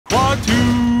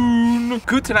Pontoon!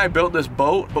 Coots and I built this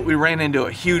boat, but we ran into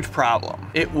a huge problem.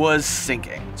 It was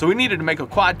sinking. So we needed to make a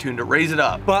quadtoon to raise it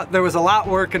up. But there was a lot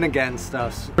working against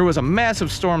us. There was a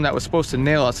massive storm that was supposed to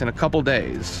nail us in a couple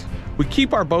days. We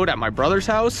keep our boat at my brother's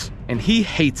house, and he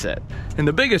hates it. And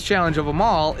the biggest challenge of them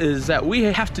all is that we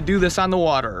have to do this on the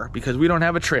water because we don't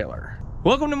have a trailer.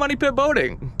 Welcome to Money Pit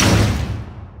Boating.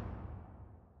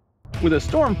 With a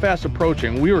storm fast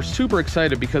approaching, we were super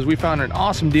excited because we found an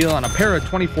awesome deal on a pair of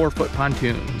 24-foot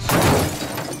pontoons.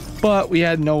 But we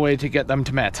had no way to get them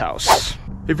to Matt's house.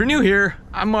 If you're new here,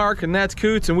 I'm Mark and that's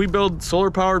Coots, and we build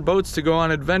solar-powered boats to go on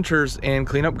adventures and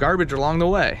clean up garbage along the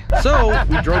way. So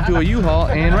we drove to a U-Haul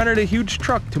and rented a huge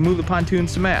truck to move the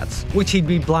pontoons to Matt's. Which he'd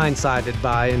be blindsided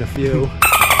by in a few.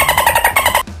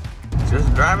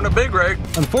 Just driving a big rig.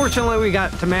 Unfortunately, we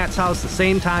got to Matt's house the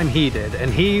same time he did,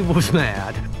 and he was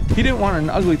mad. He didn't want an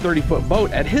ugly 30-foot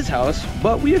boat at his house,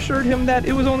 but we assured him that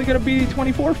it was only gonna be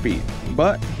 24 feet.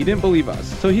 But he didn't believe us,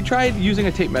 so he tried using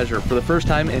a tape measure for the first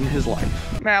time in his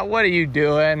life. Matt, what are you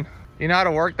doing? You know how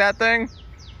to work that thing?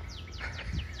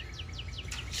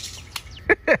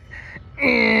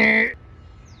 I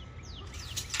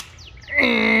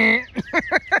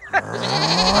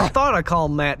thought I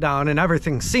calmed Matt down and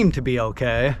everything seemed to be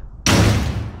okay.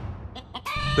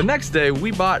 The next day,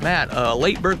 we bought Matt a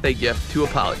late birthday gift to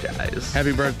apologize.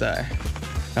 Happy birthday.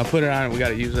 Now put it on and we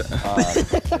gotta use it.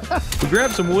 We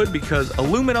grabbed some wood because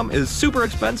aluminum is super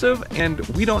expensive and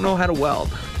we don't know how to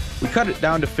weld. We cut it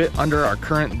down to fit under our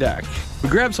current deck. We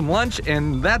grabbed some lunch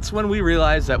and that's when we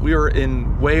realized that we were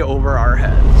in way over our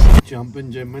heads.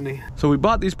 Jumping Jiminy. So we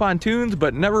bought these pontoons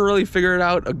but never really figured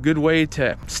out a good way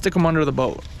to stick them under the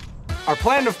boat. Our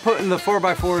plan of putting the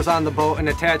 4x4s on the boat and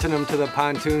attaching them to the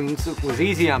pontoons was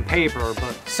easy on paper,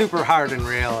 but super hard in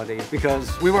reality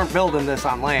because we weren't building this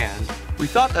on land. We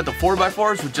thought that the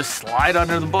 4x4s would just slide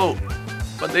under the boat,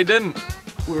 but they didn't.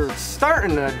 We were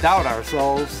starting to doubt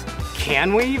ourselves.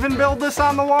 Can we even build this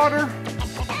on the water?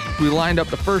 We lined up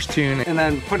the first tune and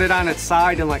then put it on its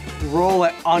side and like roll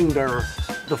it under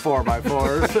the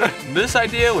 4x4s. This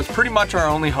idea was pretty much our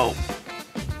only hope.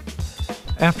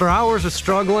 After hours of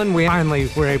struggling, we finally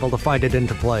were able to fight it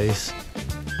into place.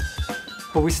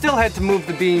 But we still had to move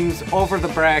the beams over the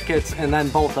brackets and then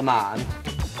bolt them on.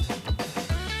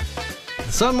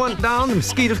 The sun went down, the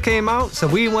mosquitoes came out, so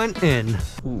we went in.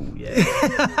 Ooh,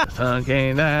 yeah. Sun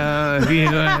came down.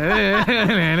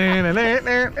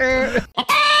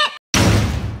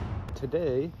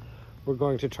 Today, we're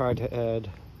going to try to add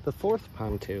the fourth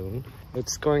pontoon.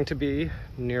 It's going to be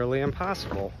nearly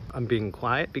impossible. I'm being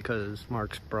quiet because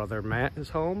Mark's brother Matt is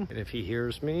home, and if he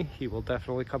hears me, he will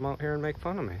definitely come out here and make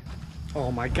fun of me.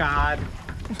 Oh my God.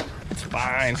 It's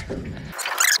fine.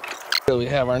 So we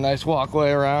have our nice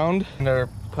walkway around, and our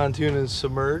pontoon is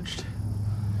submerged.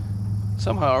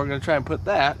 Somehow we're gonna try and put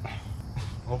that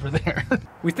over there.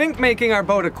 We think making our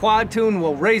boat a quadtoon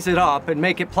will raise it up and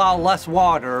make it plow less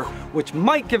water, which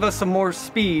might give us some more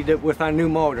speed with our new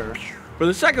motor. For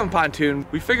the second pontoon,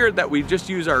 we figured that we'd just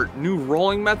use our new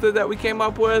rolling method that we came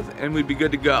up with and we'd be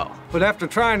good to go. But after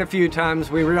trying a few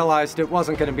times, we realized it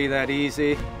wasn't gonna be that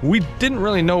easy. We didn't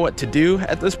really know what to do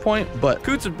at this point, but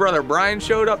Coots' brother Brian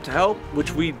showed up to help,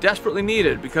 which we desperately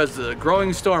needed because the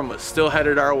growing storm was still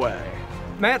headed our way.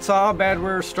 Matt saw how bad we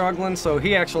were struggling, so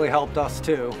he actually helped us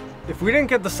too. If we didn't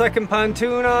get the second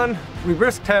pontoon on, we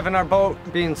risked having our boat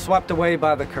being swept away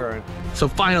by the current. So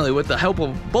finally, with the help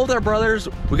of both our brothers,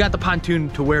 we got the pontoon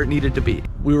to where it needed to be.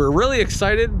 We were really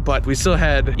excited, but we still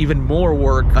had even more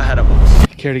work ahead of us.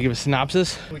 Care to give a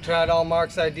synopsis? We tried all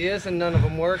Mark's ideas and none of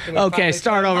them worked. And okay,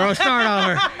 start over.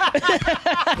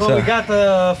 Well, we got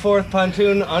the fourth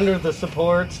pontoon under the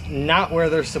supports, not where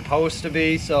they're supposed to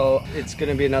be, so it's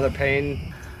gonna be another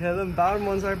pain. Yeah, the bottom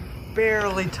ones are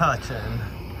barely touching.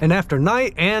 And after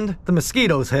night and the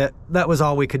mosquitoes hit, that was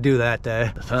all we could do that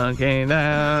day. The sun came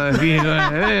down.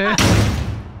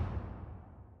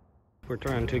 We're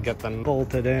trying to get them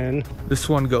bolted in. This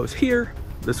one goes here,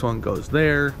 this one goes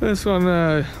there, this one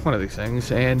of these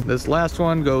things, and this last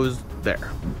one goes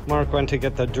there. Mark went to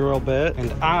get the drill bit,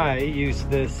 and I used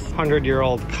this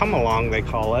 100-year-old come-along, they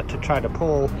call it, to try to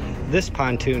pull this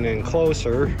pontoon in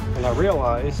closer, and I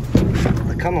realized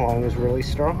the come-along is really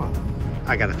strong.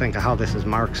 I gotta think of how this is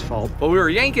Mark's fault. While we were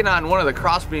yanking on one of the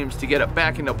cross beams to get it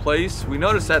back into place, we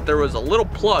noticed that there was a little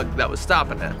plug that was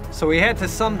stopping it. So we had to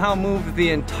somehow move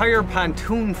the entire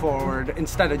pontoon forward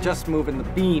instead of just moving the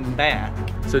beam back.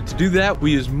 So to do that,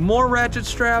 we used more ratchet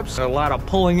straps. A lot of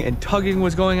pulling and tugging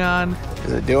was going on.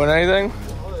 Is it doing anything?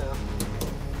 Oh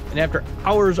yeah. And after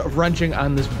hours of wrenching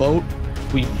on this boat,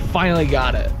 we finally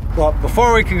got it. Well,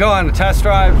 before we could go on a test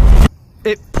drive,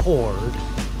 it poured.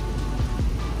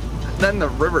 then the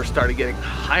river started getting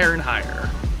higher and higher.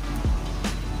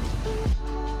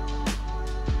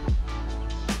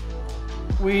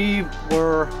 We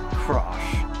were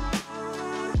crushed.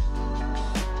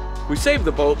 We saved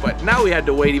the boat, but now we had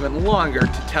to wait even longer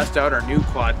to test out our new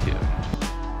quadtoon.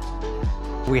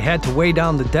 We had to weigh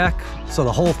down the deck so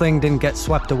the whole thing didn't get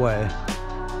swept away.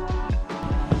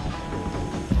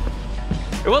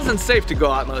 It wasn't safe to go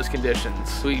out in those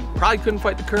conditions. We probably couldn't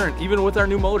fight the current, even with our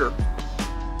new motor.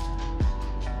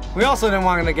 We also didn't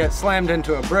want to get slammed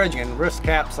into a bridge and risk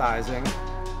capsizing.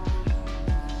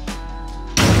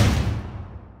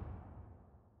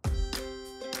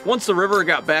 Once the river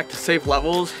got back to safe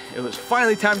levels, it was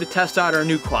finally time to test out our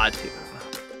new quadtoon.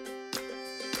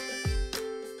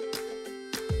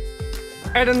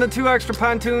 Adding the 2 extra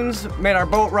pontoons made our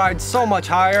boat ride so much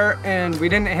higher, and we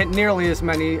didn't hit nearly as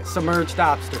many submerged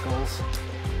obstacles.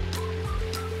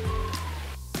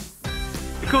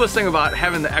 The coolest thing about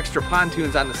having the extra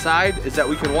pontoons on the side is that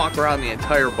we can walk around the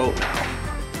entire boat now.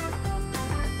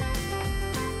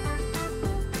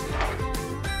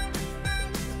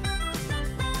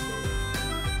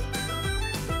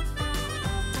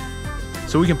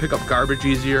 So we can pick up garbage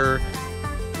easier,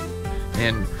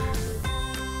 and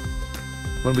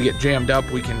when we get jammed up,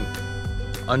 we can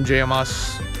unjam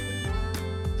us.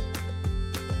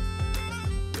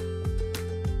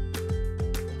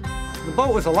 The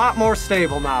boat was a lot more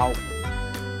stable now.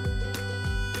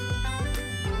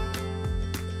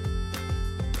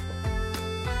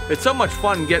 It's so much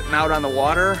fun getting out on the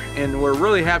water, and we're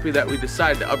really happy that we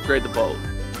decided to upgrade the boat.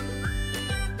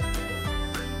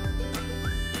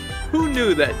 Who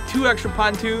knew that 2 extra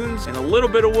pontoons and a little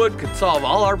bit of wood could solve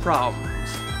all our problems?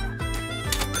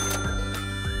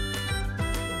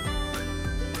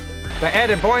 The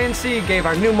added buoyancy gave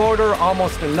our new motor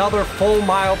almost another full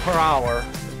mile per hour.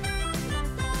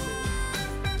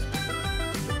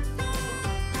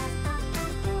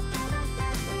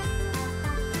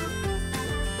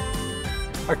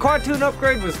 Our quadtoon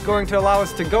upgrade was going to allow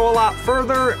us to go a lot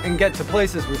further and get to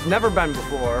places we've never been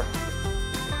before.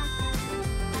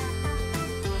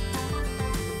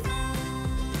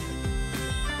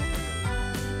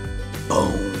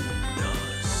 Bone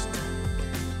dust.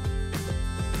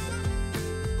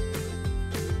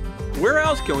 Where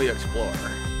else can we explore?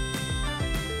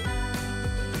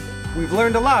 We've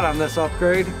learned a lot on this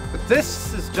upgrade, but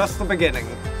this is just the beginning.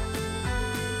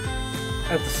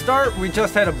 At the start, we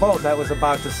just had a boat that was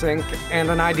about to sink and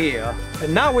an idea.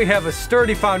 And now we have a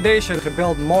sturdy foundation to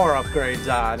build more upgrades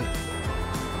on.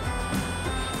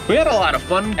 We had a lot of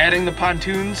fun adding the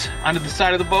pontoons onto the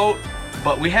side of the boat,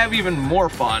 but we have even more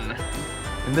fun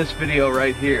in this video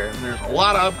right here. And there's a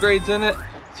lot of upgrades in it,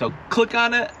 so click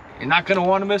on it. You're not gonna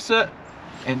wanna miss it.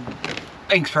 And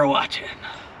thanks for watching.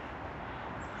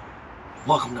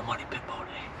 Welcome to Money Pit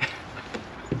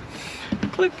Boating.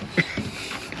 Click.